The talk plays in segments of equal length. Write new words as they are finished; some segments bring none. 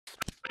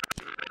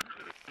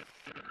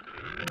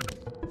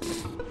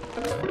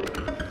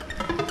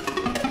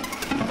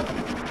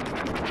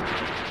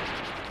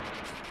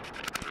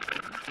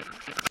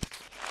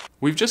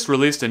We've just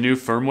released a new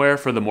firmware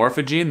for the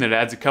Morphagene that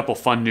adds a couple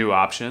fun new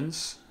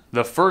options.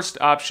 The first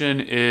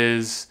option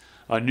is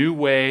a new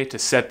way to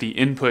set the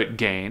input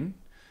gain,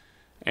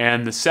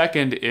 and the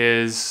second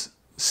is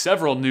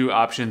several new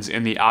options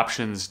in the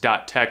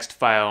options.txt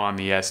file on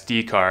the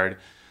SD card.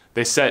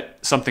 They set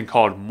something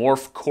called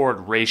Morph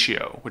Chord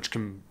Ratio, which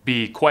can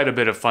be quite a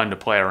bit of fun to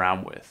play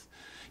around with.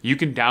 You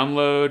can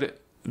download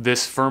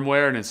this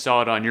firmware and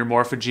install it on your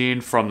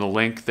Morphagene from the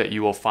link that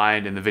you will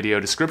find in the video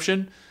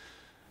description.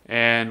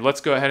 And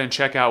let's go ahead and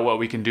check out what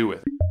we can do with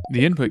it.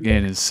 The input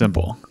gain is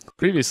simple.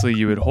 Previously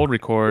you would hold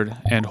record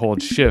and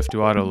hold shift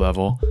to auto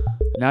level.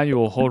 Now you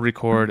will hold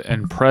record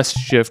and press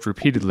shift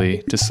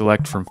repeatedly to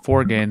select from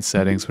 4 gain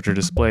settings which are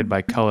displayed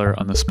by color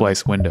on the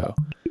splice window.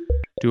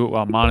 Do it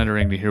while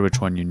monitoring to hear which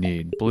one you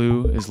need.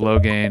 Blue is low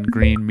gain,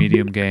 green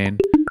medium gain,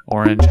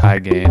 orange high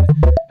gain,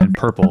 and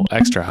purple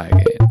extra high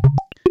gain.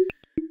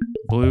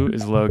 Blue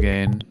is low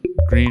gain,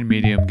 green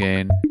medium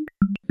gain,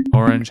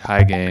 orange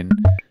high gain,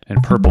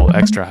 and purple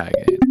extra high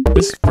gain.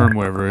 This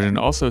firmware version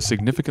also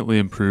significantly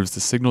improves the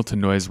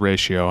signal-to-noise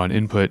ratio on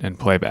input and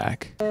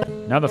playback.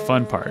 Now the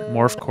fun part,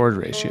 Morph Chord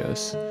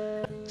Ratios.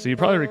 So you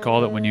probably recall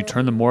that when you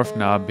turn the morph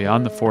knob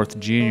beyond the 4th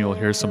gene, you'll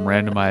hear some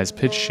randomized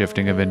pitch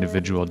shifting of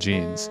individual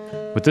genes.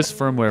 With this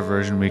firmware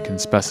version, we can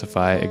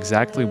specify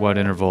exactly what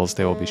intervals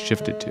they will be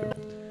shifted to.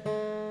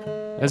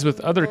 As with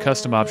other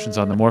custom options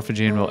on the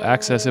Morphagene, we'll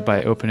access it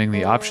by opening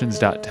the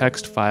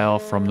options.txt file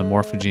from the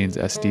Morphagene's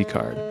SD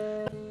card.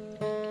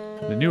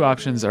 The new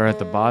options are at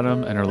the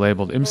bottom and are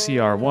labeled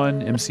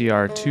MCR1,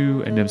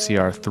 MCR2, and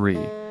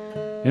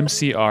MCR3.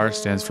 MCR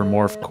stands for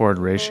Morph Chord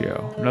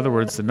Ratio. In other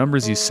words, the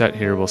numbers you set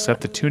here will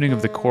set the tuning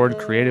of the chord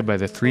created by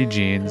the 3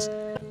 genes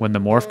when the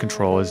morph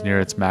control is near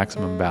its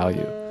maximum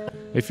value.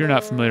 If you're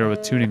not familiar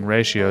with tuning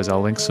ratios,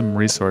 I'll link some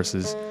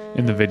resources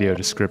in the video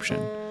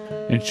description.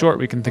 In short,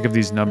 we can think of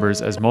these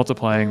numbers as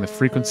multiplying the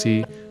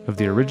frequency of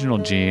the original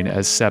gene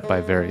as set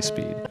by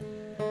varispeed.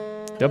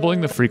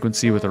 Doubling the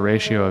frequency with a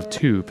ratio of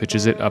 2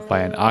 pitches it up by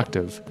an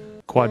octave,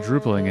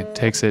 quadrupling it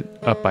takes it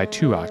up by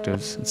 2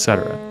 octaves,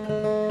 etc.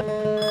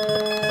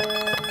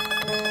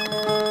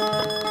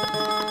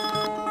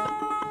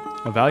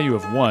 A value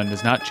of 1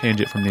 does not change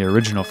it from the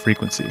original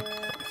frequency.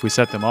 If we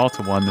set them all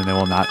to 1, then they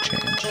will not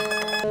change.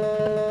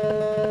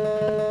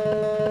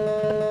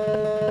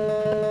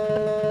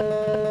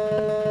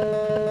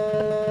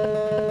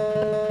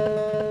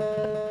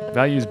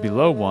 Values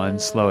below 1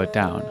 slow it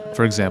down.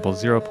 For example,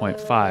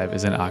 0.5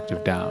 is an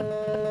octave down.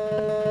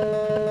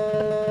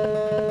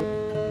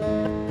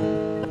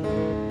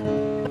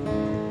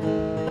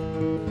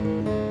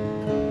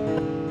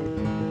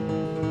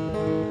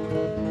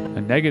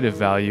 A negative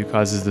value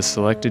causes the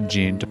selected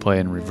gene to play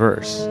in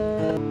reverse.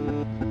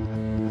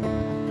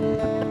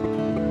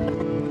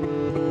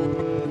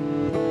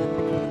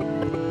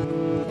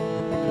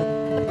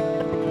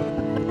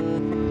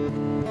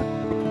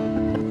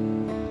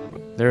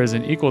 There is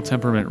an equal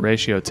temperament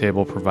ratio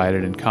table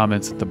provided in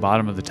comments at the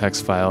bottom of the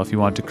text file if you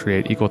want to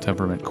create equal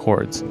temperament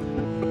chords.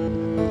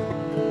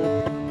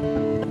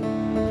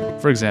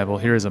 For example,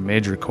 here is a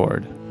major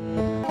chord.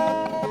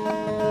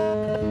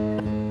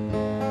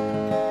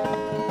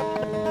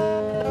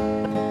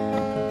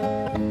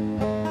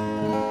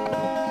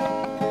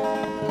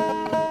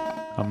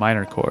 A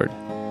minor chord.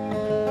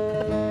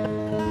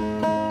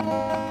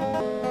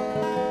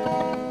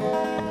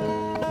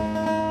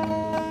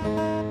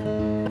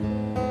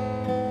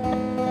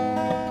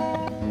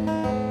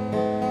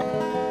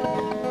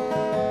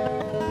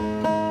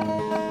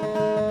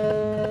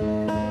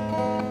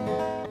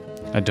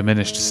 A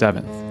diminished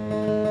 7th.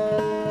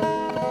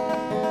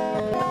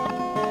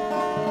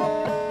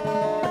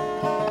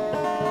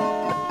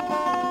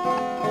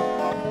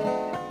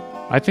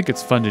 I think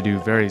it's fun to do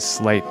very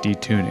slight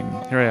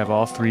detuning. Here I have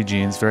all 3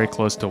 genes very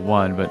close to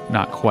 1, but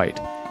not quite.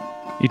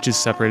 Each is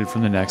separated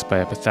from the next by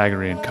a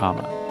Pythagorean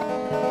comma.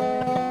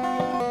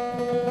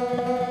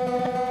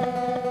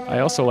 I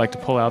also like to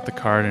pull out the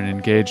card and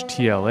engage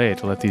TLA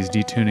to let these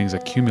detunings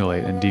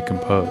accumulate and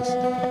decompose.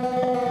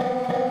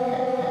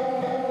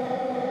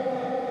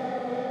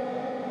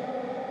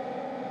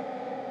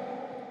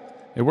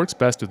 It works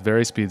best with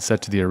varispeed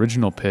set to the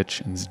original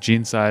pitch and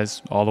gene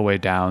size all the way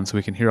down so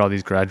we can hear all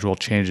these gradual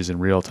changes in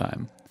real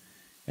time.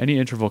 Any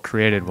interval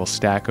created will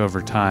stack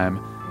over time,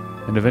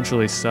 and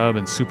eventually sub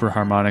and super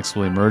harmonics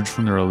will emerge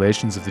from the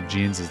relations of the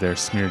genes as they are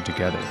smeared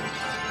together.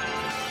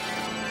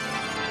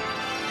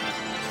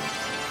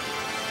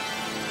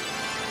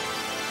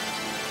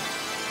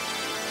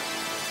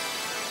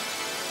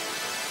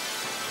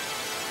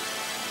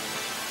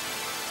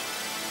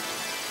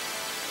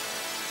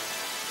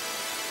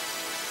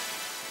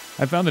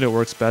 I found that it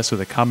works best with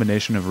a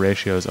combination of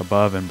ratios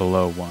above and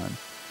below 1.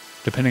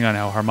 Depending on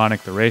how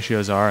harmonic the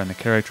ratios are and the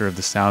character of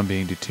the sound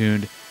being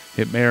detuned,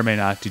 it may or may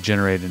not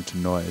degenerate into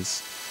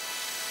noise.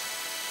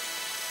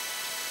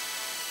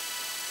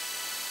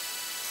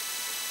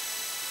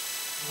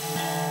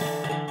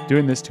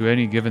 Doing this to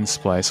any given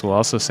splice will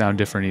also sound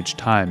different each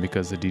time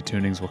because the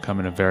detunings will come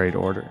in a varied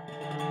order.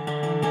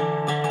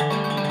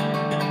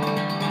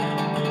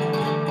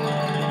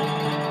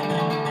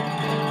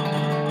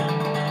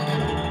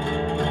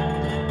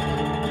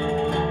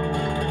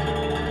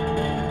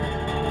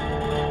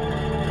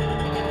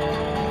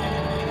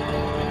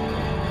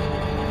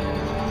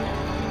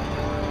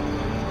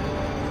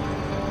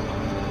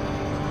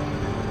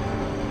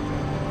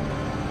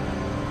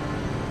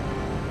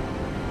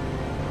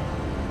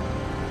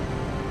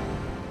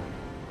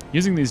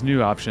 Using these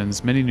new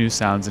options, many new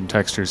sounds and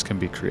textures can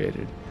be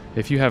created.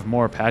 If you have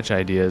more patch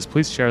ideas,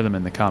 please share them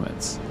in the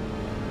comments.